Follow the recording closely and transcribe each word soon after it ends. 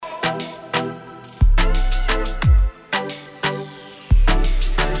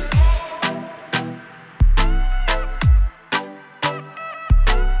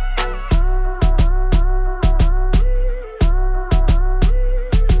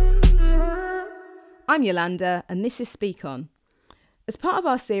I'm Yolanda, and this is Speak On. As part of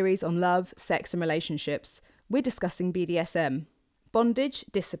our series on love, sex, and relationships, we're discussing BDSM: bondage,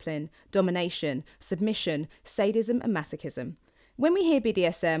 discipline, domination, submission, sadism, and masochism. When we hear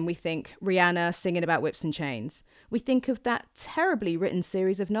BDSM, we think Rihanna singing about whips and chains. We think of that terribly written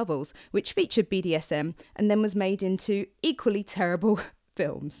series of novels which featured BDSM and then was made into equally terrible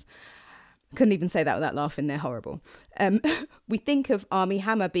films. Couldn't even say that without laughing, they're horrible. We think of Armie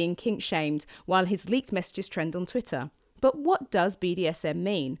Hammer being kink-shamed while his leaked messages trend on Twitter. But what does BDSM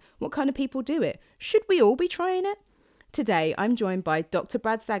mean? What kind of people do it? Should we all be trying it? Today, I'm joined by Dr.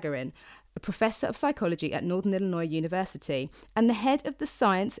 Brad Sagarin, a professor of psychology at Northern Illinois University and the head of the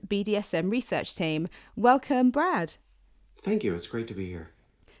Science BDSM research team. Welcome, Brad. Thank you. It's great to be here.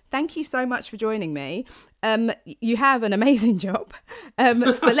 Thank you so much for joining me. You have an amazing job.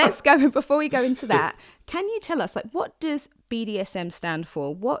 But let's go, before we go into that, can you tell us, what does BDSM stand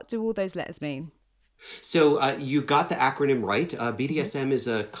for? What do all those letters mean? So you got the acronym right. BDSM is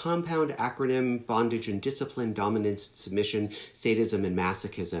a compound acronym: bondage and discipline, dominance and submission, sadism and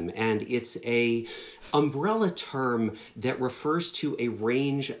masochism. And it's a umbrella term that refers to a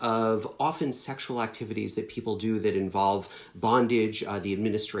range of often sexual activities that people do that involve bondage, the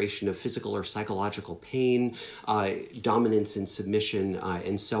administration of physical or psychological pain, dominance and submission,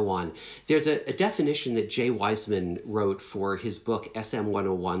 and so on. There's a definition that Jay Wiseman wrote for his book SM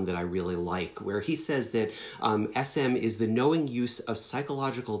 101 that I really like, where he says that SM is the knowing use of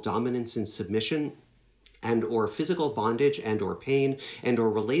psychological dominance and submission and or physical bondage and or pain and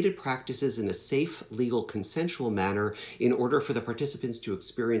or related practices in a safe, legal, consensual manner in order for the participants to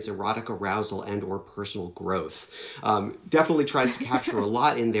experience erotic arousal and or personal growth. Definitely tries to capture a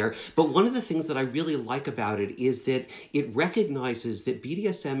lot in there. But one of the things that I really like about it is that it recognizes that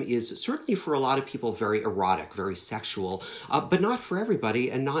BDSM is certainly for a lot of people very erotic, very sexual, but not for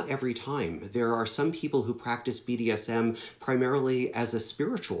everybody and not every time. There are some people who practice BDSM primarily as a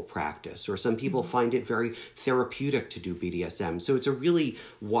spiritual practice, or some people find it very therapeutic to do BDSM. So it's a really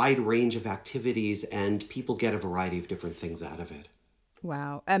wide range of activities and people get a variety of different things out of it.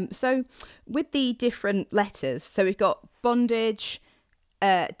 Wow. So with the different letters, so we've got bondage,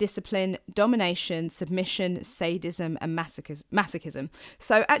 discipline, domination, submission, sadism, and masochism.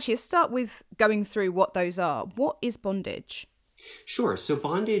 So actually, let's start with going through what those are. What is bondage? Sure. So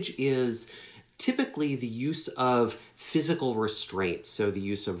bondage is typically the use of physical restraints, so the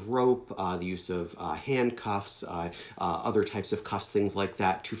use of rope, the use of handcuffs, other types of cuffs, things like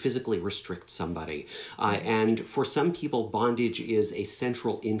that, to physically restrict somebody. And for some people, bondage is a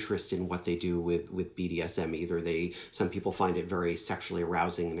central interest in what they do with BDSM. Some people find it very sexually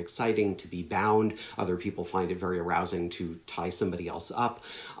arousing and exciting to be bound. Other people find it very arousing to tie somebody else up.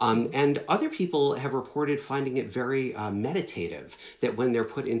 And other people have reported finding it very meditative, that when they're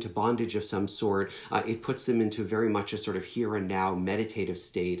put into bondage of some sort, it puts them into very much a sort of here and now meditative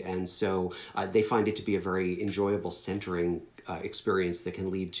state. And so they find it to be a very enjoyable centering experience that can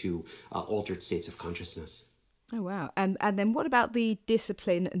lead to altered states of consciousness. Oh, wow. And then what about the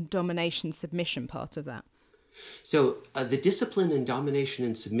discipline and domination submission part of that? So the discipline and domination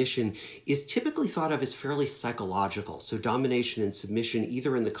and submission is typically thought of as fairly psychological. So domination and submission,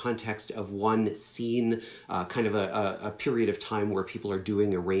 either in the context of one scene, kind of a period of time where people are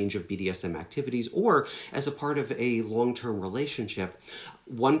doing a range of BDSM activities, or as a part of a long-term relationship.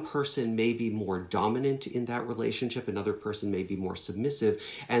 One person may be more dominant in that relationship, another person may be more submissive,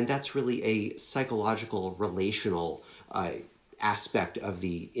 and that's really a psychological, relational aspect of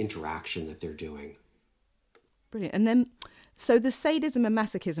the interaction that they're doing. Brilliant. And then, so the sadism and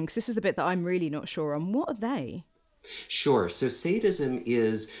masochism, because this is the bit that I'm really not sure on, what are they? Sure. So sadism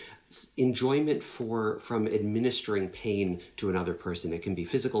is enjoyment from administering pain to another person. It can be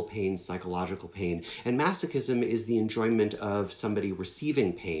physical pain, psychological pain. And masochism is the enjoyment of somebody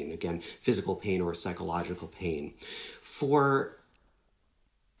receiving pain, again, physical pain or psychological pain. For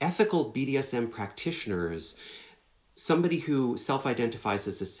ethical BDSM practitioners, somebody who self-identifies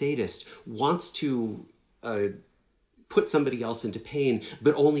as a sadist wants to put somebody else into pain,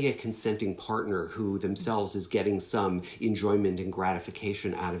 but only a consenting partner who themselves is getting some enjoyment and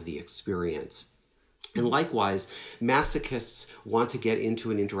gratification out of the experience. And likewise, masochists want to get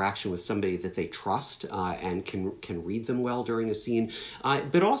into an interaction with somebody that they trust and can read them well during a scene.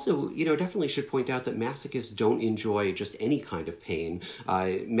 But also, definitely should point out that masochists don't enjoy just any kind of pain.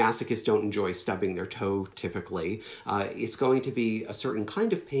 Masochists don't enjoy stubbing their toe, typically. It's going to be a certain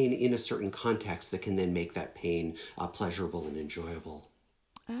kind of pain in a certain context that can then make that pain pleasurable and enjoyable.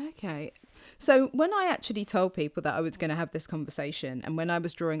 Okay. So when I actually told people that I was going to have this conversation, and when I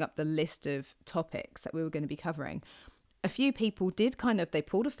was drawing up the list of topics that we were going to be covering, a few people did they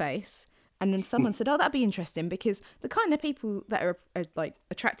pulled a face And then someone said, oh, that'd be interesting, because the kind of people that are like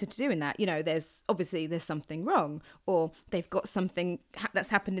attracted to doing that, there's something wrong, or they've got something that's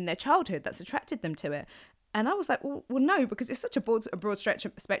happened in their childhood that's attracted them to it. And I was like, well no, because it's such a broad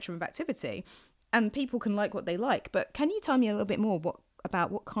spectrum of activity, and people can like what they like. But can you tell me a little bit more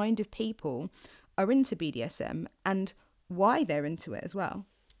about what kind of people are into BDSM and why they're into it as well?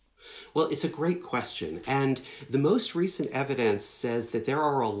 Well, it's a great question. And the most recent evidence says that there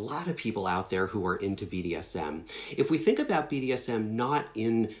are a lot of people out there who are into BDSM. If we think about BDSM not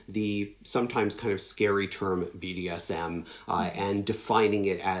in the sometimes kind of scary term BDSM and defining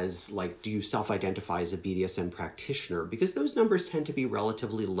it as like, do you self-identify as a BDSM practitioner? Because those numbers tend to be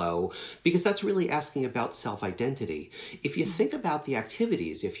relatively low, because that's really asking about self-identity. If you think about the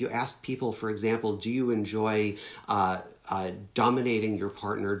activities, if you ask people, for example, do you enjoy dominating your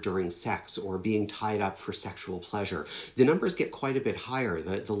partner during sex or being tied up for sexual pleasure, the numbers get quite a bit higher.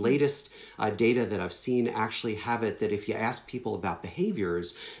 The latest data that I've seen actually have it that if you ask people about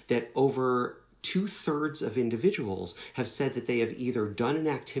behaviors, that over 2/3 of individuals have said that they have either done an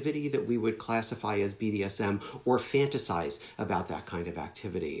activity that we would classify as BDSM or fantasize about that kind of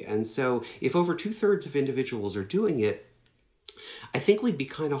activity. And so if over 2/3 of individuals are doing it, I think we'd be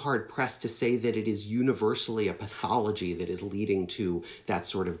kind of hard-pressed to say that it is universally a pathology that is leading to that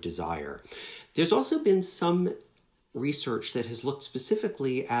sort of desire. There's also been some research that has looked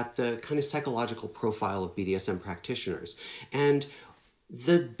specifically at the kind of psychological profile of BDSM practitioners. And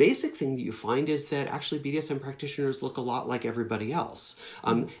the basic thing that you find is that actually BDSM practitioners look a lot like everybody else.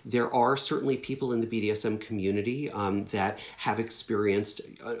 There are certainly people in the BDSM community that have experienced,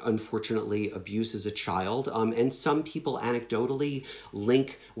 unfortunately, abuse as a child. And some people anecdotally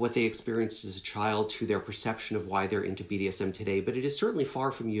link what they experienced as a child to their perception of why they're into BDSM today. But it is certainly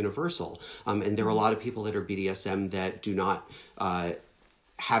far from universal. And there are a lot of people that are BDSM that do not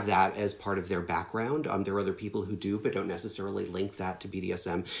have that as part of their background. There are other people who do, but don't necessarily link that to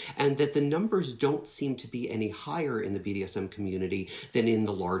BDSM, and that the numbers don't seem to be any higher in the BDSM community than in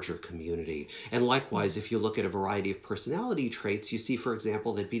the larger community. And likewise, if you look at a variety of personality traits, you see, for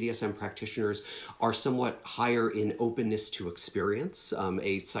example, that BDSM practitioners are somewhat higher in openness to experience,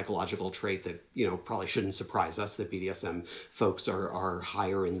 a psychological trait that, probably shouldn't surprise us that BDSM folks are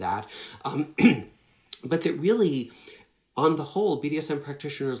higher in that. But that really, on the whole, BDSM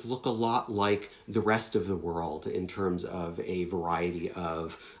practitioners look a lot like the rest of the world in terms of a variety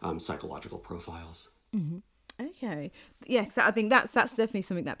of psychological profiles. Mm-hmm. Okay. Yeah, so I think that's definitely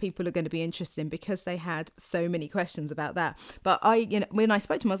something that people are going to be interested in, because they had so many questions about that. But when I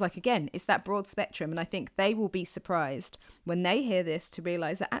spoke to them, I was like, again, it's that broad spectrum. And I think they will be surprised when they hear this to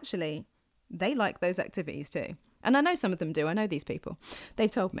realize that actually they like those activities too. And I know some of them do. I know these people. They've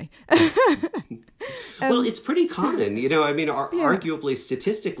told me. Well, it's pretty common. Arguably,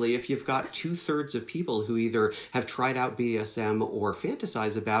 statistically, if you've got 2/3 of people who either have tried out BDSM or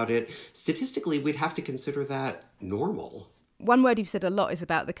fantasize about it, statistically, we'd have to consider that normal. One word you've said a lot is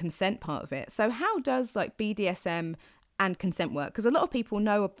about the consent part of it. So how does BDSM and consent work? Because a lot of people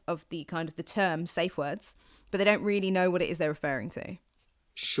know of the kind of the term safe words, but they don't really know what it is they're referring to.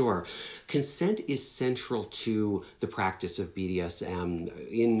 Sure. Consent is central to the practice of BDSM.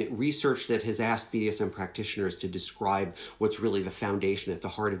 In research that has asked BDSM practitioners to describe what's really the foundation at the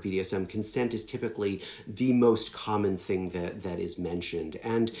heart of BDSM, consent is typically the most common thing that is mentioned.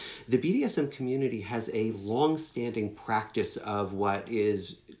 And the BDSM community has a long-standing practice of what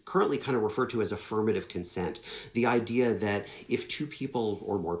is currently kind of referred to as affirmative consent. The idea that if two people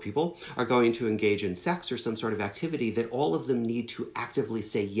or more people are going to engage in sex or some sort of activity, that all of them need to actively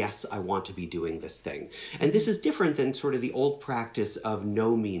say, yes, I want to be doing this thing. And this is different than sort of the old practice of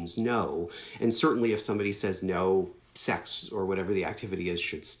no means no. And certainly if somebody says no, sex or whatever the activity is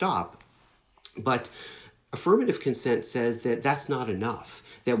should stop. But affirmative consent says that that's not enough,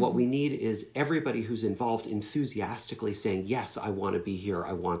 that what we need is everybody who's involved enthusiastically saying, yes, I want to be here,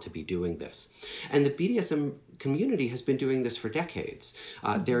 I want to be doing this. And the BDSM community has been doing this for decades.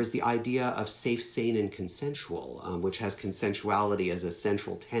 There's the idea of safe, sane, and consensual, which has consensuality as a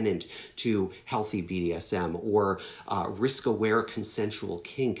central tenet to healthy BDSM, or risk-aware consensual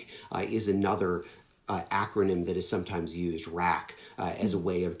kink is another acronym that is sometimes used, RAC, as a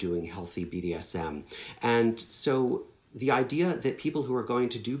way of doing healthy BDSM. And so the idea that people who are going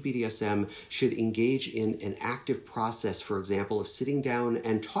to do BDSM should engage in an active process, for example, of sitting down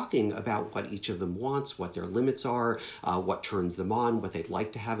and talking about what each of them wants, what their limits are, what turns them on, what they'd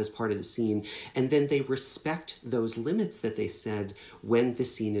like to have as part of the scene, and then they respect those limits that they said when the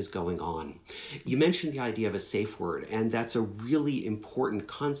scene is going on. You mentioned the idea of a safe word, and that's a really important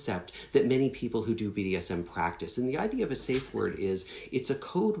concept that many people who do BDSM practice. And the idea of a safe word is it's a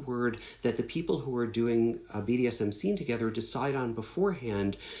code word that the people who are doing a BDSM scene together decide on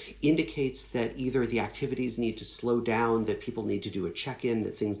beforehand, indicates that either the activities need to slow down, that people need to do a check-in,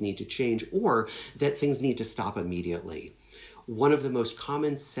 that things need to change, or that things need to stop immediately. One of the most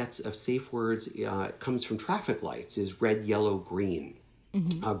common sets of safe words comes from traffic lights, is red, yellow, green.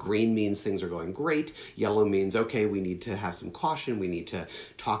 Green means things are going great. Yellow means, okay, we need to have some caution. We need to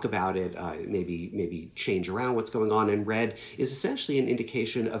talk about it, maybe change around what's going on. And red is essentially an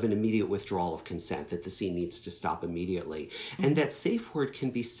indication of an immediate withdrawal of consent, that the scene needs to stop immediately. And that safe word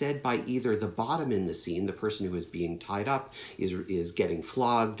can be said by either the bottom in the scene, the person who is being tied up, is getting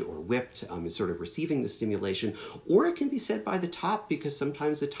flogged or whipped, is sort of receiving the stimulation, or it can be said by the top, because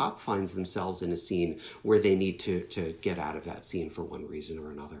sometimes the top finds themselves in a scene where they need to get out of that scene for one reason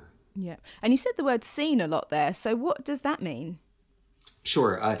or another. Yeah. And you said the word scene a lot there. So what does that mean?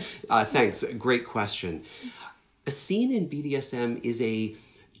 Sure. Thanks. Great question. A scene in BDSM is a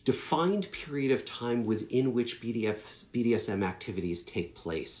defined period of time within which BDSM activities take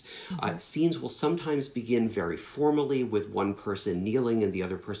place. Scenes will sometimes begin very formally with one person kneeling and the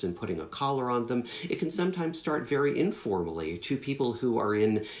other person putting a collar on them. It can sometimes start very informally, two people who are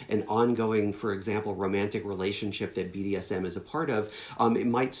in an ongoing, for example, romantic relationship that BDSM is a part of. It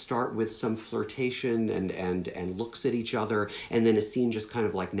might start with some flirtation and looks at each other, and then a scene just kind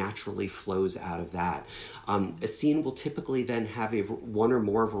of like naturally flows out of that. A scene will typically then have one or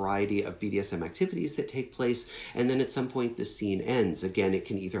more variety of BDSM activities that take place, and then at some point the scene ends. Again, it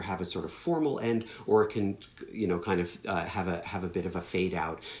can either have a sort of formal end, or it can, kind of have a bit of a fade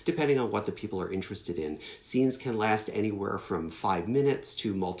out, depending on what the people are interested in. Scenes can last anywhere from 5 minutes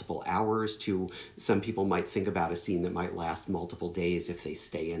to multiple hours, to some people might think about a scene that might last multiple days if they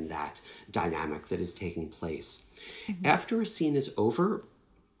stay in that dynamic that is taking place. After a scene is over,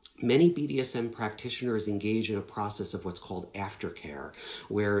 many BDSM practitioners engage in a process of what's called aftercare,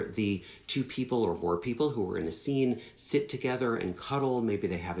 where the two people or more people who are in a scene sit together and cuddle. Maybe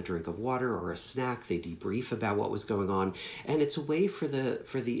they have a drink of water or a snack. They debrief about what was going on, and it's a way for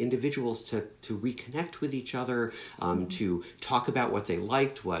the individuals to reconnect with each other, to talk about what they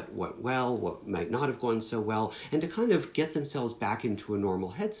liked, what went well, what might not have gone so well, and to kind of get themselves back into a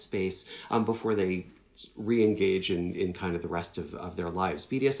normal headspace before they re-engage in kind of the rest of their lives.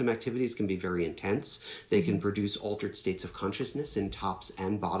 BDSM activities can be very intense. They can produce altered states of consciousness in tops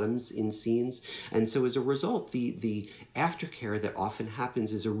and bottoms in scenes. And so as a result, the aftercare that often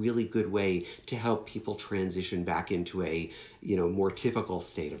happens is a really good way to help people transition back into a, more typical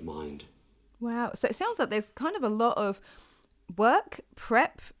state of mind. Wow. So it sounds like there's kind of a lot of work,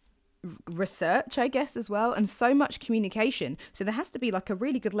 prep, research, I guess, as well, and so much communication. So there has to be like a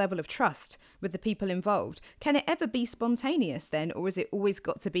really good level of trust with the people involved. Can it ever be spontaneous then, or is it always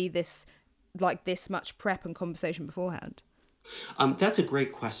got to be this much prep and conversation beforehand? That's a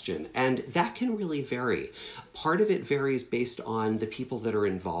great question, and that can really vary. Part of it varies based on the people that are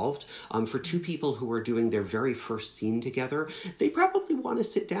involved. For two people who are doing their very first scene together, they probably want to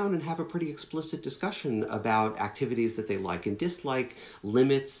sit down and have a pretty explicit discussion about activities that they like and dislike,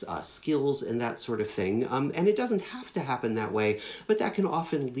 limits, skills, and that sort of thing. And it doesn't have to happen that way, but that can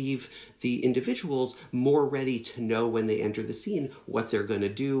often leave the individuals more ready to know when they enter the scene what they're going to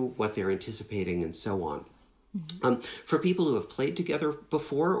do, what they're anticipating, and so on. For people who have played together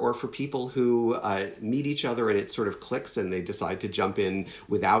before, or for people who meet each other and it sort of clicks and they decide to jump in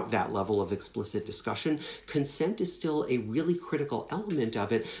without that level of explicit discussion, consent is still a really critical element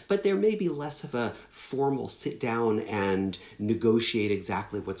of it, but there may be less of a formal sit down and negotiate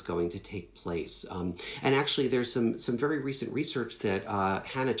exactly what's going to take place. And actually, there's some very recent research that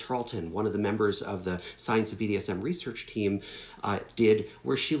Hannah Tarleton, one of the members of the Science of BDSM research team, did,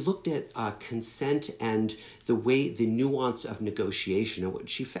 where she looked at consent and the nuance of negotiation. And what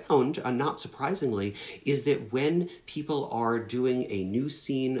she found, not surprisingly, is that when people are doing a new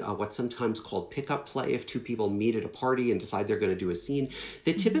scene, what's sometimes called pickup play, if two people meet at a party and decide they're going to do a scene,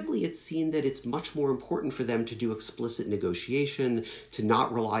 that typically it's seen that it's much more important for them to do explicit negotiation, to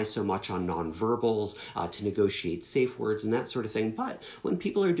not rely so much on nonverbals, to negotiate safe words and that sort of thing. But when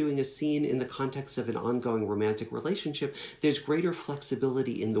people are doing a scene in the context of an ongoing romantic relationship, there's greater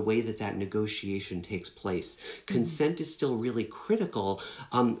flexibility in the way that negotiation takes place. Consent is still really critical,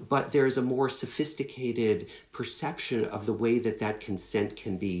 but there's a more sophisticated perception of the way that that consent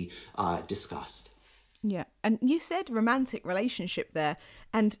can be discussed. Yeah. And you said romantic relationship there,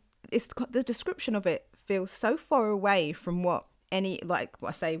 and it's the description of it feels so far away from what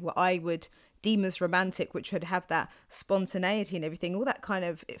what I would deem as romantic, which would have that spontaneity and everything, all that kind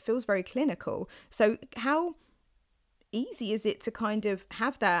of, it feels very clinical. So how easy is it to kind of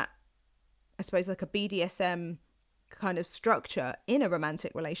have that, I suppose, like a BDSM kind of structure in a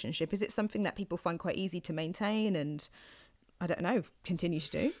romantic relationship? Is it something that people find quite easy to maintain and, I don't know, continue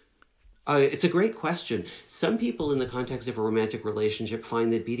to do? It's a great question. Some people in the context of a romantic relationship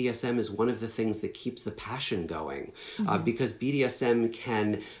find that BDSM is one of the things that keeps the passion going, because BDSM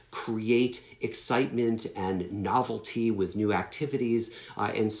can create excitement and novelty with new activities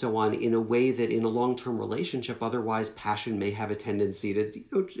and so on in a way that in a long-term relationship, otherwise passion may have a tendency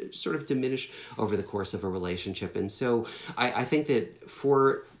to sort of diminish over the course of a relationship. And so I think that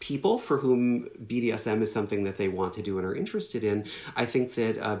for people for whom BDSM is something that they want to do and are interested in, I think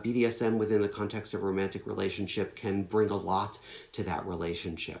that BDSM within the context of a romantic relationship can bring a lot to that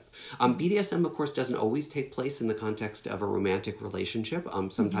relationship. BDSM, of course, doesn't always take place in the context of a romantic relationship.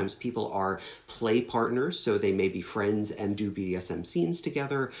 Sometimes people are play partners, so they may be friends and do BDSM scenes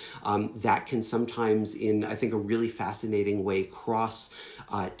together. That can sometimes, in, I think, a really fascinating way, cross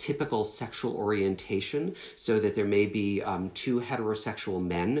typical sexual orientation, so that there may be two heterosexual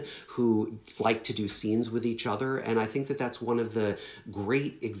men who like to do scenes with each other. And I think that that's one of the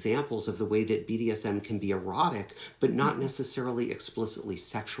great examples of the way that BDSM can be erotic, but not necessarily explicitly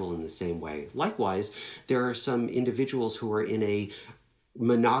sexual in the same way. Likewise, there are some individuals who are in a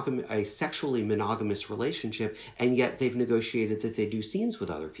sexually monogamous relationship, and yet they've negotiated that they do scenes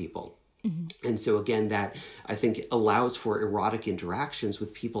with other people. And so again, that I think allows for erotic interactions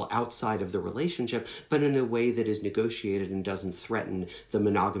with people outside of the relationship, but in a way that is negotiated and doesn't threaten the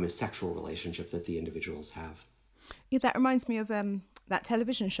monogamous sexual relationship that the individuals have. Yeah, that reminds me of that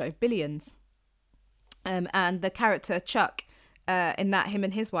television show, Billions. And the character Chuck in that, him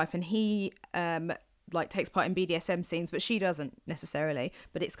and his wife, and he takes part in BDSM scenes, but she doesn't necessarily,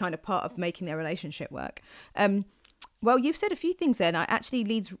 but it's kind of part of making their relationship work. Well, you've said a few things there, and it actually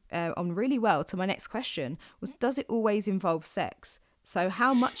leads on really well to my next question, was does it always involve sex? So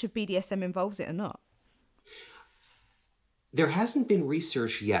how much of BDSM involves it or not? There hasn't been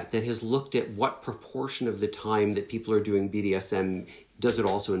research yet that has looked at what proportion of the time that people are doing BDSM does it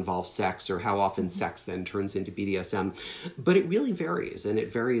also involve sex, or how often sex then turns into BDSM. But it really varies, and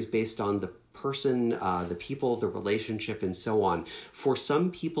it varies based on the person, the people, the relationship, and so on. For some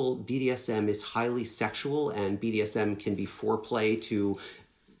people, BDSM is highly sexual, and BDSM can be foreplay to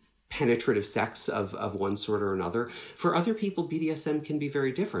penetrative sex of one sort or another. For other people, BDSM can be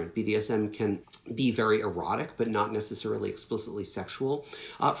very different. BDSM can be very erotic, but not necessarily explicitly sexual.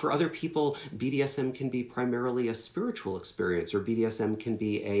 For other people, BDSM can be primarily a spiritual experience, or BDSM can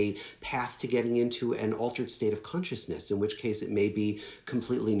be a path to getting into an altered state of consciousness, in which case it may be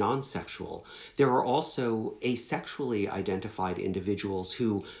completely non-sexual. There are also asexually identified individuals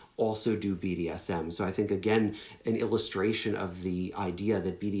who also do BDSM. So I think, again, an illustration of the idea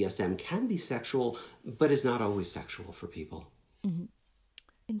that BDSM can be sexual, but is not always sexual for people. Mm-hmm.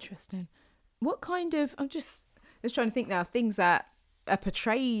 Interesting. What kind of, I'm just trying to think now, things that are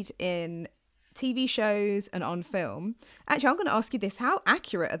portrayed in TV shows and on film. Actually, I'm going to ask you this. How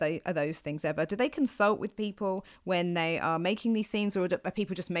accurate are those things ever? Do they consult with people when they are making these scenes, or are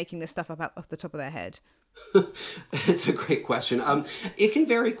people just making this stuff up off the top of their head? It's a great question. It can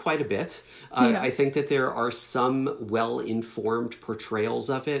vary quite a bit. I think that there are some well-informed portrayals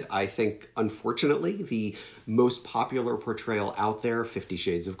of it. I think, unfortunately, the most popular portrayal out there, 50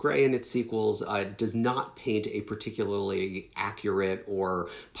 Shades of Grey and its sequels, does not paint a particularly accurate or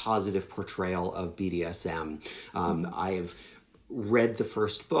positive portrayal of BDSM. I have read the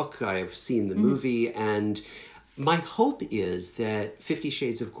first book, I have seen the movie, and my hope is that 50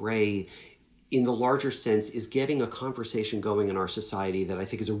 Shades of Grey, in the larger sense, is getting a conversation going in our society that I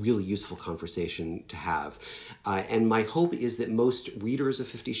think is a really useful conversation to have. And my hope is that most readers of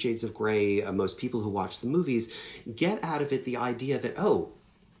 50 Shades of Grey, most people who watch the movies, get out of it the idea that, oh,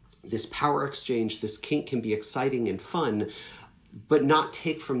 this power exchange, this kink can be exciting and fun, but not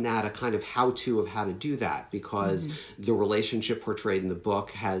take from that a kind of how-to of how to do that, because the relationship portrayed in the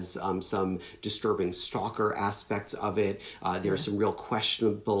book has some disturbing stalker aspects of it. There's some real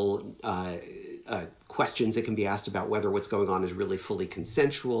questionable questions that can be asked about whether what's going on is really fully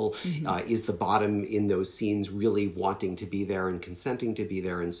consensual. Is the bottom in those scenes really wanting to be there and consenting to be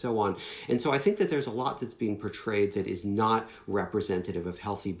there, and so on. And so I think that there's a lot that's being portrayed that is not representative of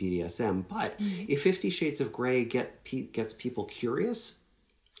healthy BDSM. But if 50 Shades of Grey gets people curious,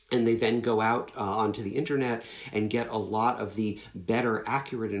 and they then go out onto the internet and get a lot of the better,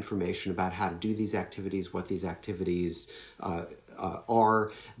 accurate information about how to do these activities, what these activities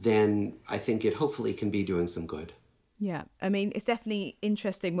are, then I think it hopefully can be doing some good. Yeah, I mean, it's definitely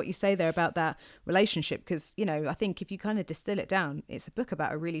interesting what you say there about that relationship, because, you know, I think if you kind of distill it down, it's a book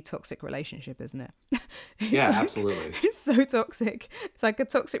about a really toxic relationship, isn't it? Yeah, absolutely. It's so toxic. It's like a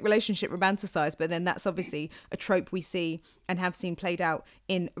toxic relationship romanticized, but then that's obviously a trope we see and have seen played out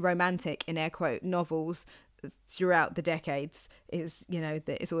in romantic, in air quote, novels throughout the decades. Is, you know,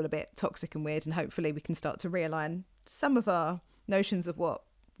 that it's all a bit toxic and weird, and hopefully we can start to realign some of our notions of what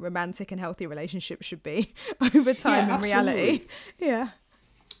romantic and healthy relationships should be over time in reality. Yeah,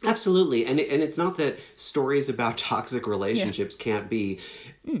 absolutely. And it's not that stories about toxic relationships can't be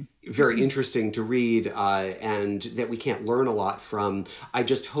very interesting to read and that we can't learn a lot from. I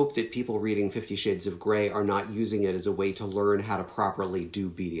just hope that people reading 50 Shades of Grey are not using it as a way to learn how to properly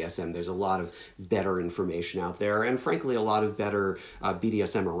do BDSM. There's a lot of better information out there, and frankly a lot of better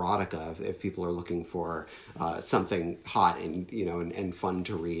BDSM erotica if people are looking for something hot and, you know, and fun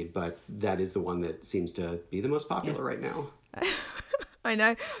to read. But that is the one that seems to be the most popular right now. I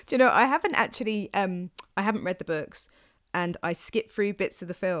know. Do you know, I haven't actually I haven't read the books, and I skipped through bits of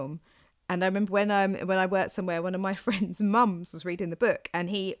the film. And I remember when I worked somewhere, one of my friends' mums was reading the book, and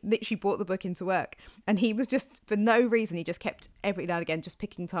he literally brought the book into work, and he was just, for no reason, he just kept every now and again just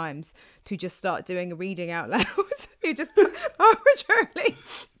picking times to just start doing a reading out loud. He just arbitrarily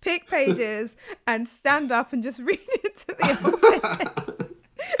pick pages and stand up and just read it to the audience.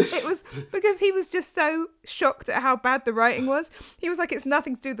 It was because he was just so shocked at how bad the writing was. He was like, it's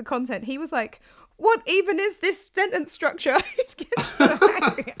nothing to do with the content. He was like, what even is this sentence structure? He gets so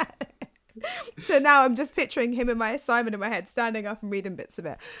angry at it. So now I'm just picturing him in my assignment in my head, standing up and reading bits of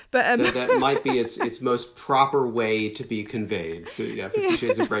it. But that might be its most proper way to be conveyed. 50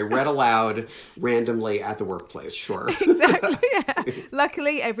 Shades of Grey read aloud randomly at the workplace. Sure. Exactly. Yeah.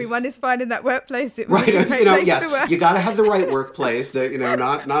 Luckily, everyone is fine in that workplace. Right. You know, yes, you got to have the right workplace. That, you know,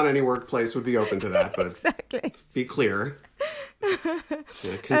 not any workplace would be open to that. But exactly. Let's be clear.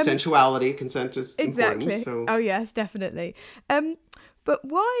 Consensuality, consent is exactly. important. So. Oh yes, definitely. But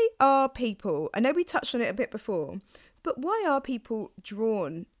why are people, I know we touched on it a bit before, but why are people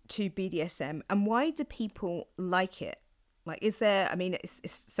drawn to BDSM, and why do people like it? Like, is there, I mean, it's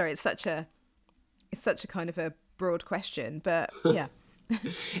such a kind of a broad question, but yeah.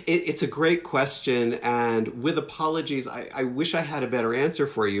 It's a great question, and with apologies, I wish I had a better answer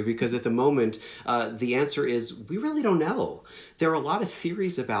for you, because at the moment, the answer is we really don't know. There are a lot of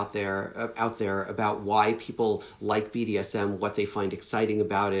theories out there about why people like BDSM, what they find exciting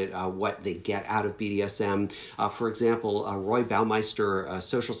about it, what they get out of BDSM. For example, Roy Baumeister, a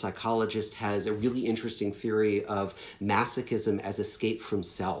social psychologist, has a really interesting theory of masochism as escape from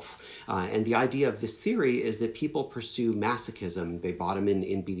self. And the idea of this theory is that people pursue masochism, they bottom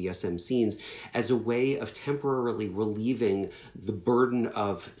in BDSM scenes, as a way of temporarily relieving the burden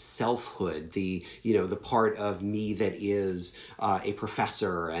of selfhood, the part of me that is a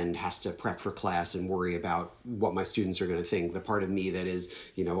professor and has to prep for class and worry about what my students are going to think, the part of me that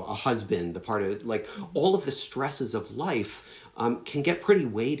is, you know, a husband, the part of, like, all of the stresses of life can get pretty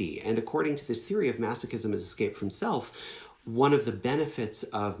weighty. And according to this theory of masochism as escape from self, one of the benefits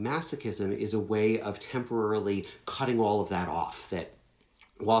of masochism is a way of temporarily cutting all of that off, that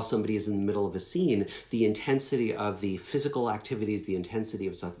while somebody is in the middle of a scene, the intensity of the physical activities, the intensity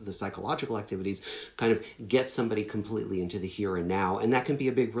of the psychological activities kind of gets somebody completely into the here and now, and that can be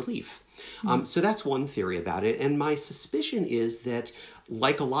a big relief. So that's one theory about it, and my suspicion is that,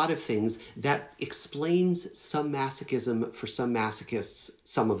 like a lot of things, that explains some masochism for some masochists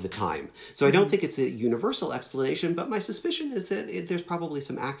some of the time. So I don't think it's a universal explanation, but my suspicion is that there's probably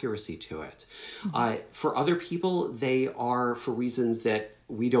some accuracy to it. For other people, they are, for reasons that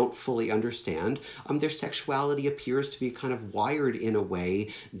we don't fully understand, their sexuality appears to be kind of wired in a way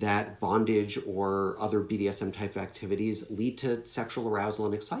that bondage or other BDSM type activities lead to sexual arousal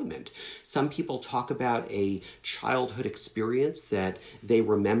and excitement. Some people talk about a childhood experience that they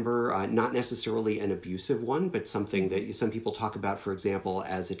remember, not necessarily an abusive one, but something that some people talk about, for example,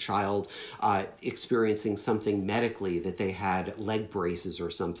 as a child experiencing something medically, that they had leg braces or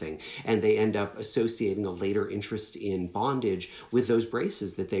something, and they end up associating a later interest in bondage with those braces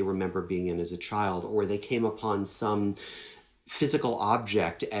that they remember being in as a child, or they came upon some physical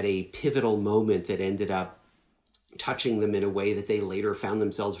object at a pivotal moment that ended up touching them in a way that they later found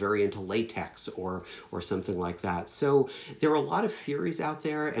themselves very into latex or something like that. So there are a lot of theories out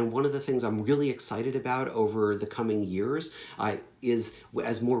there, and one of the things I'm really excited about over the coming years is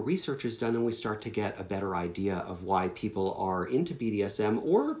as more research is done and we start to get a better idea of why people are into BDSM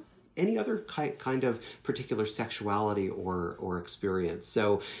or any other kind of particular sexuality or experience.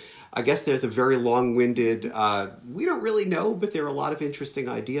 So I guess there's a very long-winded, we don't really know, but there are a lot of interesting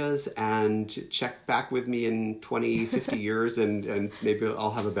ideas, and check back with me in 20, 50 years and maybe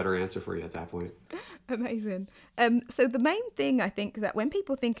I'll have a better answer for you at that point. Amazing. So the main thing I think that when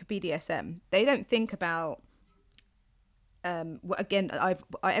people think of BDSM, they don't think about again,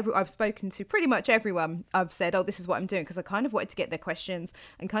 I've spoken to pretty much everyone. I've said, oh, this is what I'm doing, because I kind of wanted to get their questions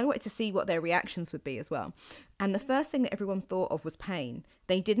and kind of wanted to see what their reactions would be as well. And the first thing that everyone thought of was pain.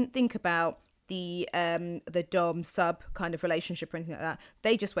 They didn't think about the dom sub kind of relationship or anything like that.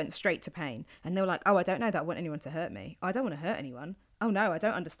 They just went straight to pain, and they were like, oh, I don't know that I want anyone to hurt me. I don't want to hurt anyone. Oh no, I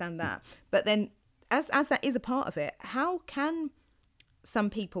don't understand that. But then as that is a part of it, how can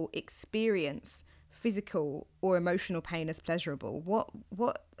some people experience physical or emotional pain as pleasurable?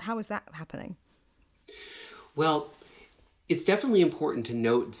 How is that happening? Well, it's definitely important to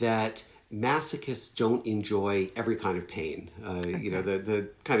note that masochists don't enjoy every kind of pain. Okay. The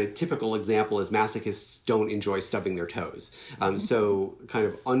kind of typical example is masochists don't enjoy stubbing their toes. So kind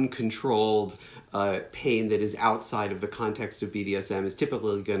of uncontrolled pain that is outside of the context of BDSM is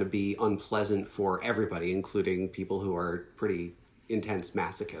typically going to be unpleasant for everybody, including people who are pretty intense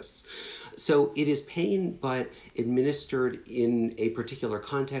masochists. So it is pain, but administered in a particular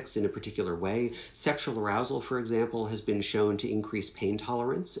context, in a particular way. Sexual arousal, for example, has been shown to increase pain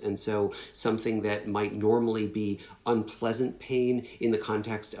tolerance. And so something that might normally be unpleasant pain in the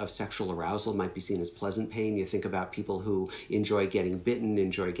context of sexual arousal might be seen as pleasant pain. You think about people who enjoy getting bitten,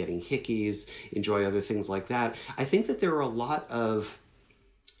 enjoy getting hickeys, enjoy other things like that. I think that there are a lot of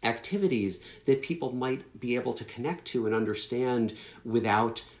activities that people might be able to connect to and understand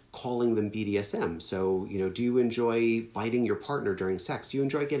without calling them BDSM. So, do you enjoy biting your partner during sex? Do you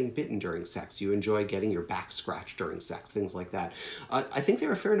enjoy getting bitten during sex? Do you enjoy getting your back scratched during sex? Things like that. I think there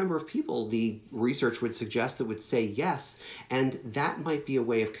are a fair number of people, the research would suggest, that would say yes, and that might be a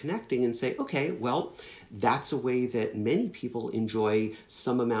way of connecting and say, okay, well, that's a way that many people enjoy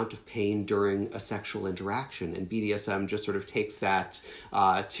some amount of pain during a sexual interaction, and BDSM just sort of takes that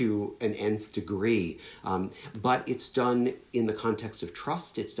to an nth degree. But it's done in the context of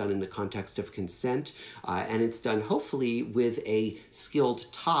trust, it's done in the context of consent, and it's done hopefully with a skilled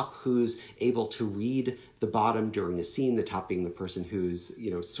top who's able to read the bottom during a scene, the top being the person who's,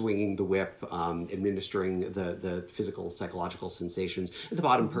 swinging the whip, administering the physical, psychological sensations, and the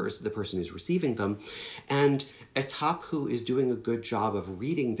bottom person, the person who's receiving them. And a top who is doing a good job of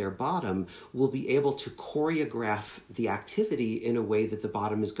reading their bottom will be able to choreograph the activity in a way that the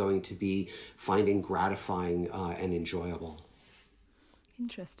bottom is going to be finding gratifying and enjoyable.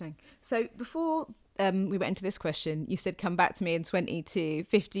 Interesting. So before we went into this question, you said come back to me in 20 to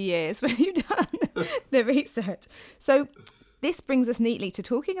 50 years when you've done the research. So this brings us neatly to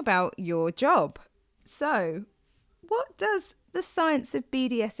talking about your job. So what does the Science of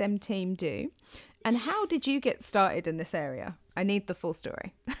BDSM team do? And how did you get started in this area? I need the full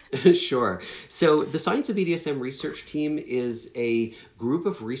story. Sure. So the Science of BDSM research team is a group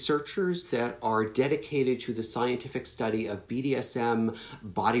of researchers that are dedicated to the scientific study of BDSM,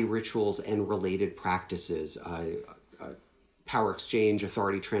 body rituals, and related practices. Power exchange,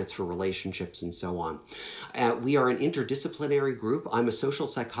 authority transfer relationships, and so on. We are an interdisciplinary group. I'm a social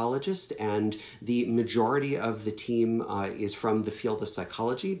psychologist, and the majority of the team is from the field of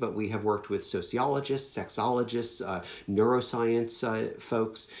psychology, but we have worked with sociologists, sexologists, neuroscience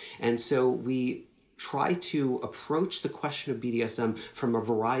folks, and so we try to approach the question of BDSM from a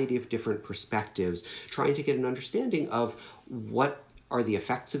variety of different perspectives, trying to get an understanding of what are the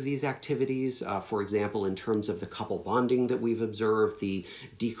effects of these activities, for example, in terms of the couple bonding that we've observed, the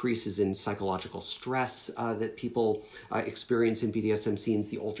decreases in psychological stress that people experience in BDSM scenes,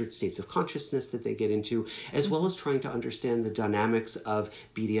 the altered states of consciousness that they get into, as well as trying to understand the dynamics of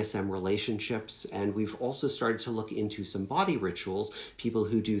BDSM relationships. And we've also started to look into some body rituals, people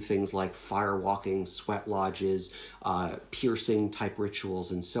who do things like fire walking, sweat lodges, piercing type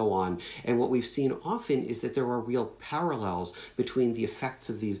rituals, and so on. And what we've seen often is that there are real parallels between the effects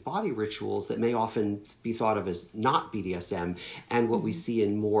of these body rituals that may often be thought of as not BDSM and what we see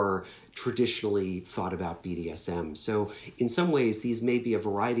in more traditionally thought about BDSM. So in some ways, these may be a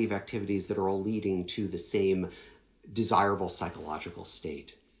variety of activities that are all leading to the same desirable psychological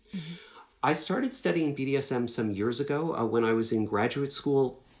state. Mm-hmm. I started studying BDSM some years ago when I was in graduate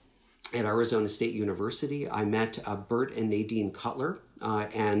school at Arizona State University. I met Bert and Nadine Cutler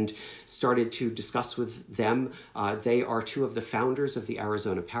and started to discuss with them. They are two of the founders of the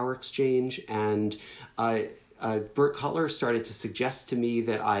Arizona Power Exchange, and Bert Cutler started to suggest to me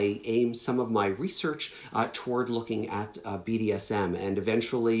that I aim some of my research toward looking at BDSM, and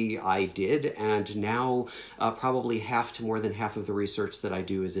eventually I did, and now probably half to more than half of the research that I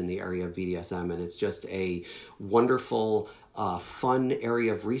do is in the area of BDSM, and it's just a wonderful fun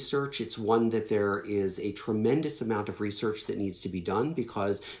area of research. It's one that there is a tremendous amount of research that needs to be done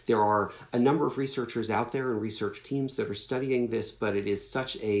because there are a number of researchers out there and research teams that are studying this, but it is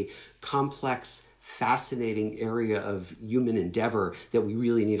such a complex, fascinating area of human endeavor that we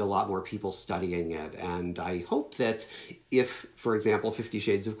really need a lot more people studying it. And I hope that if, for example, 50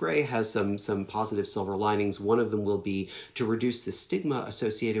 Shades of Grey has some positive silver linings, one of them will be to reduce the stigma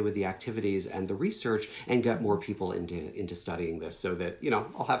associated with the activities and the research and get more people into studying this so that,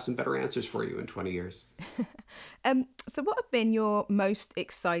 I'll have some better answers for you in 20 years. So what have been your most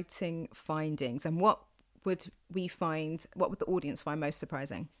exciting findings, and what would the audience find most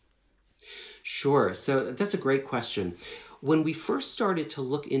surprising? Sure. So that's a great question. When we first started to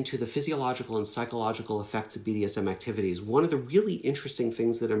look into the physiological and psychological effects of BDSM activities, one of the really interesting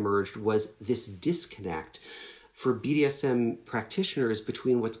things that emerged was this disconnect for BDSM practitioners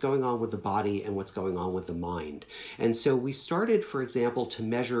between what's going on with the body and what's going on with the mind. And so we started, for example, to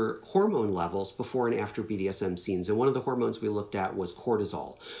measure hormone levels before and after BDSM scenes. And one of the hormones we looked at was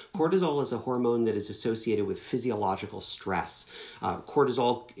cortisol. Cortisol is a hormone that is associated with physiological stress.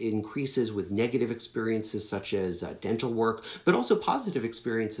 Cortisol increases with negative experiences such as dental work, but also positive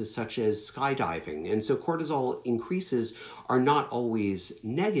experiences such as skydiving. And so cortisol increases are not always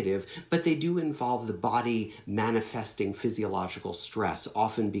negative, but they do involve the body manifesting physiological stress,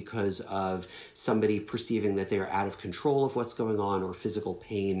 often because of somebody perceiving that they are out of control of what's going on, or physical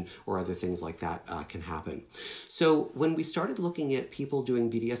pain or other things like that can happen. So when we started looking at people doing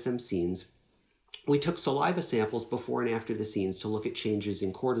BDSM scenes, we took saliva samples before and after the scenes to look at changes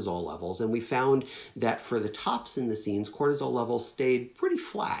in cortisol levels, and we found that for the tops in the scenes, cortisol levels stayed pretty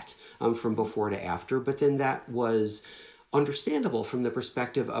flat from before to after, but then that was understandable from the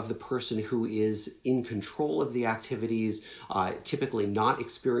perspective of the person who is in control of the activities, typically not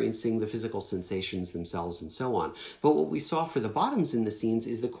experiencing the physical sensations themselves and so on. But what we saw for the bottoms in the scenes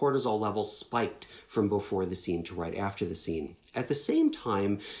is the cortisol levels spiked from before the scene to right after the scene. At the same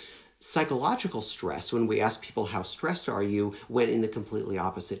time, psychological stress, when we asked people how stressed are you, went in the completely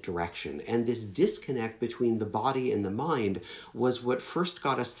opposite direction. And this disconnect between the body and the mind was what first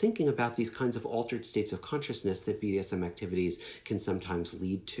got us thinking about these kinds of altered states of consciousness that BDSM activities can sometimes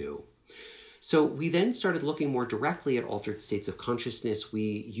lead to. So we then started looking more directly at altered states of consciousness. We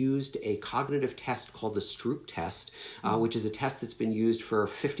used a cognitive test called the Stroop test, which is a test that's been used for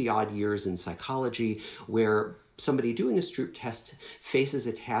 50 odd years in psychology, where somebody doing a Stroop test faces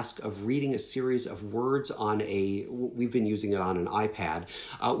a task of reading a series of words we've been using it on an iPad,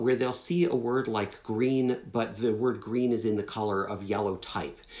 where they'll see a word like green, but the word green is in the color of yellow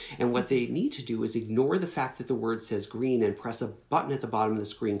type. And what they need to do is ignore the fact that the word says green and press a button at the bottom of the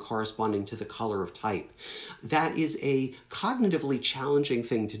screen corresponding to the color of type. That is a cognitively challenging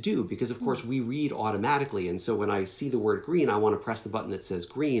thing to do because, of course, we read automatically. And so when I see the word green, I want to press the button that says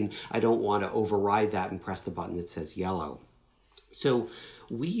green. I don't want to override that and press the button that says yellow. So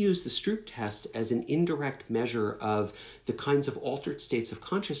we use the Stroop test as an indirect measure of the kinds of altered states of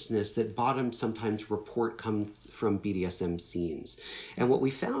consciousness that bottoms sometimes report come from BDSM scenes. And what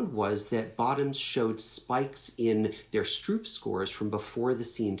we found was that bottoms showed spikes in their Stroop scores from before the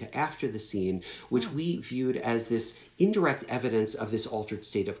scene to after the scene, which we viewed as this indirect evidence of this altered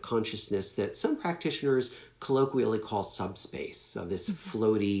state of consciousness that some practitioners colloquially call subspace. So this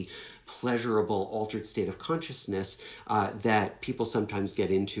floaty, pleasurable, altered state of consciousness that people sometimes get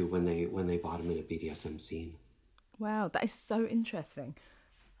into when they bottom in a BDSM scene. Wow, that is so interesting.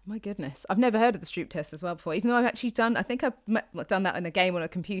 My goodness. I've never heard of the Stroop test as well before, even though I've actually done that in a game on a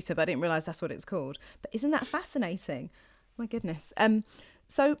computer, but I didn't realise that's what it's called. But isn't that fascinating? My goodness.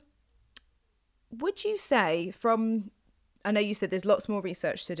 So would you say I know you said there's lots more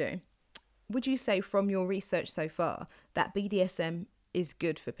research to do. Would you say from your research so far that BDSM is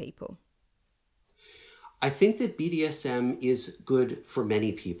good for people? I think that BDSM is good for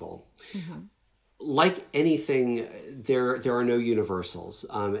many people. Mm-hmm. like anything, there are no universals,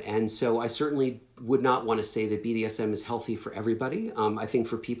 and so I certainly would not want to say that BDSM is healthy for everybody. I think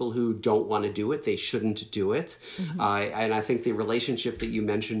for people who don't want to do it, they shouldn't do it. And I think the relationship that you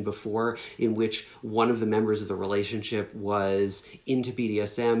mentioned before, in which one of the members of the relationship was into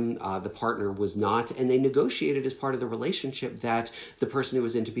BDSM, the partner was not, and they negotiated as part of the relationship that the person who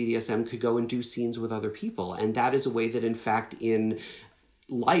was into BDSM could go and do scenes with other people. And that is a way that, in fact, in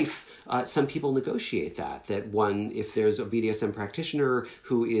life, some people negotiate that one, if there's a BDSM practitioner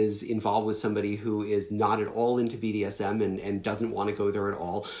who is involved with somebody who is not at all into BDSM and doesn't want to go there at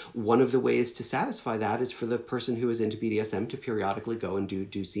all, one of the ways to satisfy that is for the person who is into BDSM to periodically go and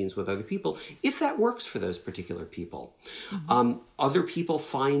do scenes with other people, if that works for those particular people. Other people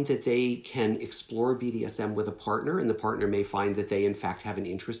find that they can explore BDSM with a partner, and the partner may find that they in fact have an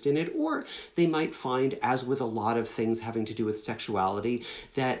interest in it, or they might find, as with a lot of things having to do with sexuality,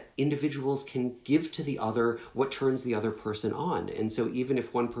 that individuals can give to the other what turns the other person on. And so even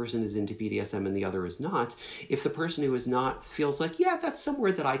if one person is into BDSM and the other is not, if the person who is not feels like, yeah, that's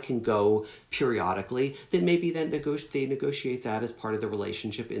somewhere that I can go periodically, then maybe then they negotiate that as part of the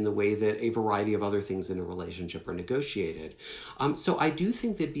relationship in the way that a variety of other things in a relationship are negotiated. So I do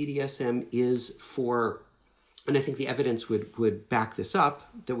think that BDSM is for, and I think the evidence would back this up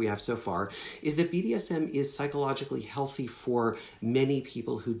that we have so far, is that BDSM is psychologically healthy for many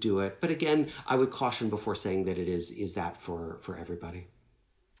people who do it. But again, I would caution before saying that it is that for everybody.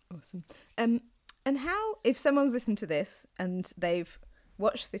 Awesome. And how, if someone's listened to this and they've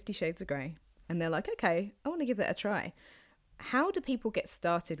watched 50 Shades of Grey and they're like, okay, I want to give that a try, how do people get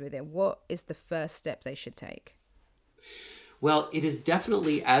started with it? What is the first step they should take? Well, it is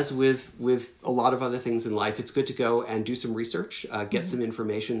definitely, as with a lot of other things in life, it's good to go and do some research, get some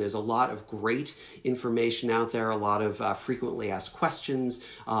information. There's a lot of great information out there, a lot of frequently asked questions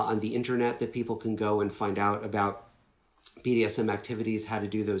on the internet that people can go and find out about BDSM activities, how to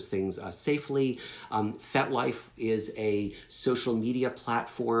do those things safely. FetLife is a social media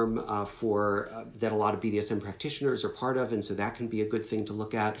platform that a lot of BDSM practitioners are part of, and so that can be a good thing to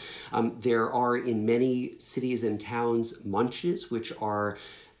look at. There are in many cities and towns munches, which are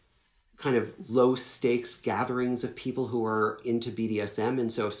kind of low stakes gatherings of people who are into BDSM.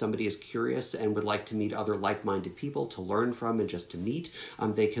 And so if somebody is curious and would like to meet other like-minded people to learn from and just to meet,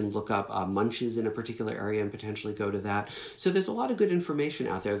 they can look up munches in a particular area and potentially go to that. So there's a lot of good information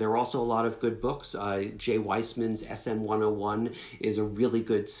out there. There are also a lot of good books. Jay Weissman's SM 101 is a really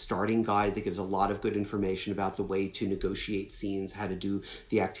good starting guide that gives a lot of good information about the way to negotiate scenes, how to do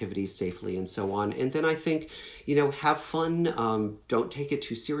the activities safely, and so on. And then I think, have fun, don't take it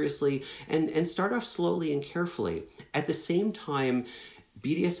too seriously, and start off slowly and carefully. At the same time,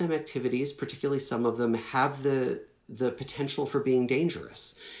 BDSM activities, particularly some of them, have the potential for being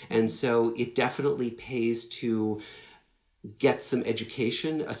dangerous. And so it definitely pays to get some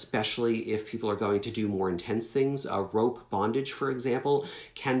education, especially if people are going to do more intense things. Rope bondage, for example,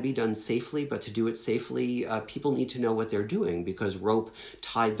 can be done safely, but to do it safely, people need to know what they're doing, because rope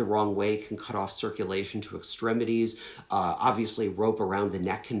tied the wrong way can cut off circulation to extremities. Obviously, rope around the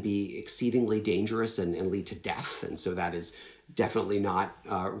neck can be exceedingly dangerous and lead to death, and so that is definitely not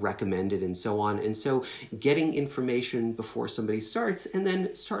recommended, and so on. And so getting information before somebody starts, and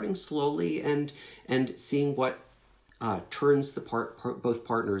then starting slowly and seeing what turns both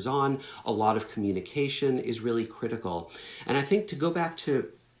partners on. A lot of communication is really critical. And I think, to go back to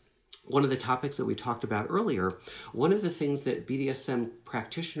one of the topics that we talked about earlier, one of the things that BDSM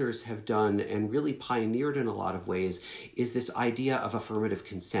practitioners have done and really pioneered in a lot of ways is this idea of affirmative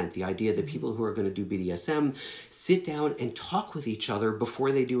consent, the idea that people who are going to do BDSM sit down and talk with each other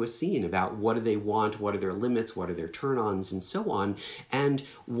before they do a scene about what do they want, what are their limits, what are their turn-ons, and so on. And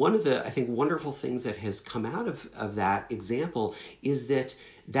one of the, I think, wonderful things that has come out of that example is that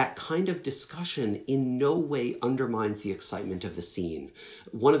kind of discussion in no way undermines the excitement of the scene.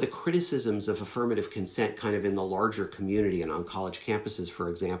 One of the criticisms of affirmative consent kind of in the larger community and on college campuses, for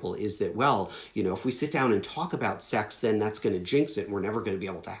example, is that, well, if we sit down and talk about sex, then that's going to jinx it and we're never going to be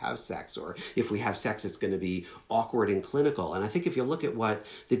able to have sex. Or if we have sex, it's going to be awkward and clinical. And I think if you look at what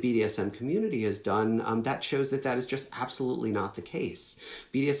the BDSM community has done, that shows that is just absolutely not the case.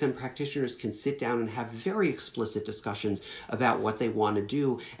 BDSM practitioners can sit down and have very explicit discussions about what they want to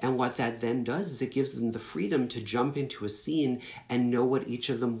do. And what that then does is it gives them the freedom to jump into a scene and know what each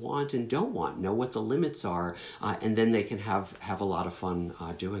of them want and don't want, know what the limits are, and then they can have a lot of fun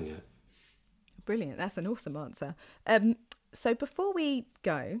doing it. Brilliant. That's an awesome answer. So before we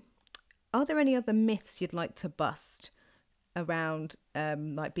go, are there any other myths you'd like to bust around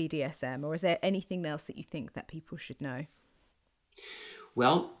like BDSM, or is there anything else that you think that people should know?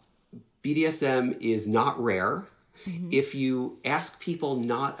 Well, BDSM is not rare. If you ask people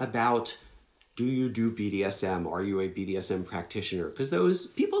not about, do you do BDSM? Are you a BDSM practitioner? Because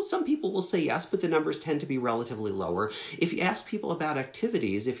some people will say yes, but the numbers tend to be relatively lower. If you ask people about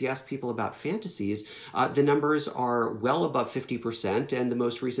activities, if you ask people about fantasies, the numbers are well above 50%, and the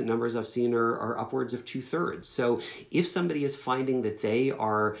most recent numbers I've seen are upwards of 2/3. So if somebody is finding that they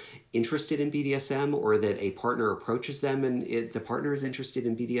are interested in BDSM, or that a partner approaches them and the partner is interested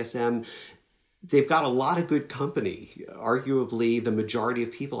in BDSM, they've got a lot of good company. Arguably, the majority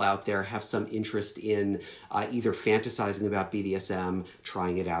of people out there have some interest in either fantasizing about BDSM,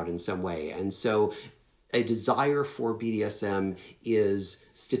 trying it out in some way. And so a desire for BDSM is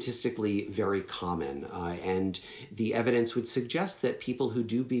statistically very common. And the evidence would suggest that people who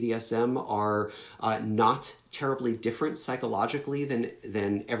do BDSM are not terribly different psychologically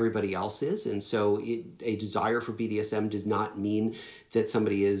than everybody else is. And so a desire for BDSM does not mean that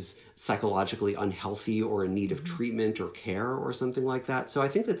somebody is psychologically unhealthy or in need of treatment or care or something like that. So I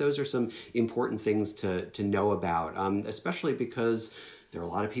think that those are some important things to know about, especially because there are a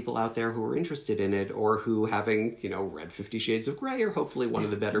lot of people out there who are interested in it, or who, having, read 50 Shades of Grey, or hopefully one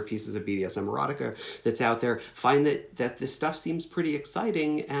of the better pieces of BDSM erotica that's out there, find that this stuff seems pretty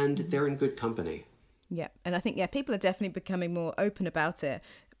exciting and they're in good company. Yeah, and I think, people are definitely becoming more open about it,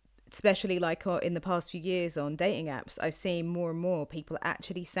 especially like in the past few years on dating apps. I've seen more and more people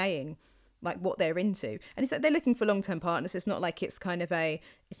actually saying like what they're into, and it's like they're looking for long-term partners. It's not like it's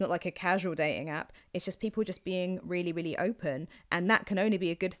not like a casual dating app. It's just people just being really, really open, and that can only be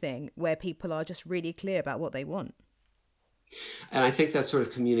a good thing where people are just really clear about what they want. And I think that sort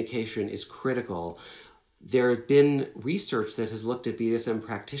of communication is critical. There has been research that has looked at BDSM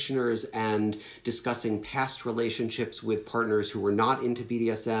practitioners and discussing past relationships with partners who were not into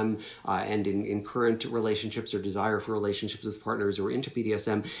BDSM, and in current relationships or desire for relationships with partners who are into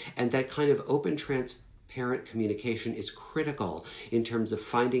BDSM. And that kind of open, transparent communication is critical in terms of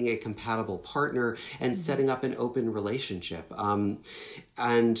finding a compatible partner and setting up an open relationship.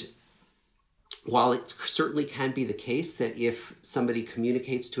 And while it certainly can be the case that if somebody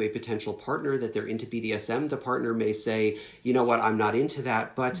communicates to a potential partner that they're into BDSM, the partner may say, you know what, I'm not into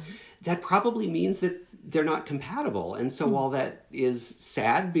that, but that probably means that they're not compatible. And so while that is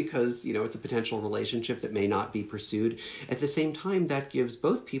sad because, it's a potential relationship that may not be pursued, at the same time, that gives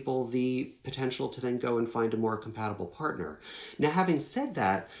both people the potential to then go and find a more compatible partner. Now, having said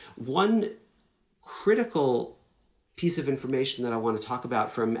that, one critical piece of information that I want to talk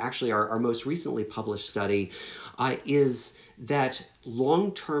about from actually our most recently published study is that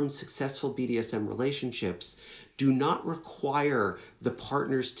long-term successful BDSM relationships do not require the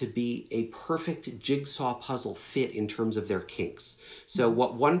partners to be a perfect jigsaw puzzle fit in terms of their kinks. So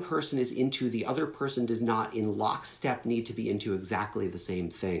what one person is into, the other person does not in lockstep need to be into exactly the same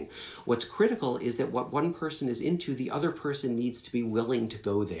thing. What's critical is that what one person is into, the other person needs to be willing to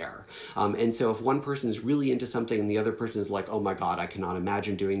go there. And so if one person is really into something and the other person is like, oh my God, I cannot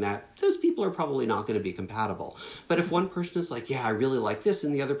imagine doing that, those people are probably not going to be compatible. But if one person is like, yeah, I really like this,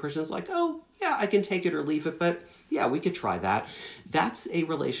 and the other person is like, oh, yeah, I can take it or leave it, but yeah, we could try that. That's a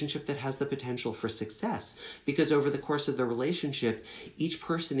relationship that has the potential for success, because over the course of the relationship, each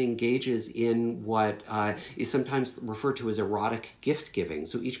person engages in what is sometimes referred to as erotic gift giving.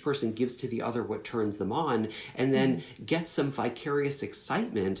 So each person gives to the other what turns them on, and then gets some vicarious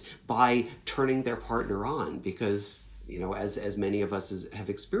excitement by turning their partner on, because as many of us have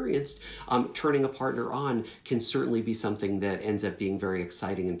experienced, turning a partner on can certainly be something that ends up being very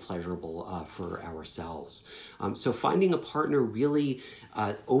exciting and pleasurable for ourselves. So finding a partner, really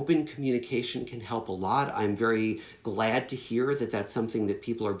open communication can help a lot. I'm very glad to hear that that's something that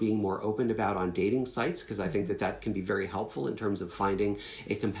people are being more open about on dating sites, because I think that can be very helpful in terms of finding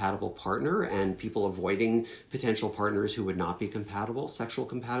a compatible partner and people avoiding potential partners who would not be compatible. Sexual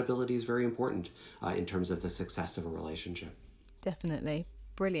compatibility is very important in terms of the success of a relationship. Definitely.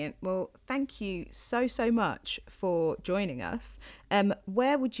 Brilliant. Well, thank you so much for joining us.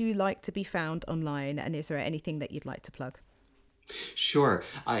 Where would you like to be found online, and is there anything that you'd like to plug? Sure.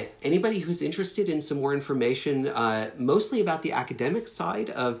 Anybody who's interested in some more information, mostly about the academic side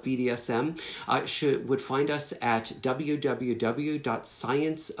of BDSM, would find us at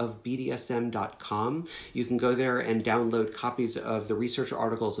www.scienceofbdsm.com. You can go there and download copies of the research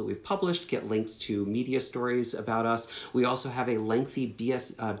articles that we've published, get links to media stories about us. We also have a lengthy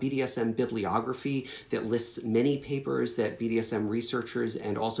BDSM bibliography that lists many papers that BDSM researchers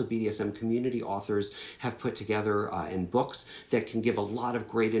and also BDSM community authors have put together, and books that can give a lot of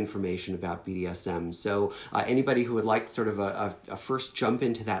great information about BDSM. So anybody who would like sort of a first jump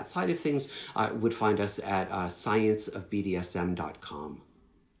into that side of things would find us at scienceofbdsm.com.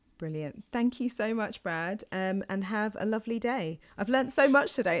 Brilliant. Thank you so much, Brad, and have a lovely day. I've learnt so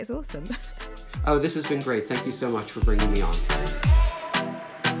much today. It's awesome. Oh, this has been great. Thank you so much for bringing me on.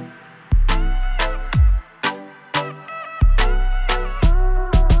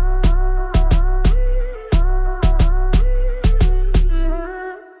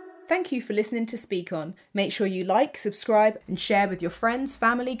 Thank you for listening to Speak On. Make sure you like, subscribe, and share with your friends,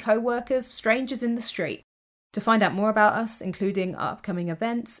 family, co-workers, strangers in the street. To find out more about us, including our upcoming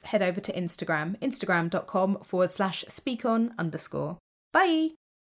events, head over to Instagram, instagram.com/speakon_. Bye!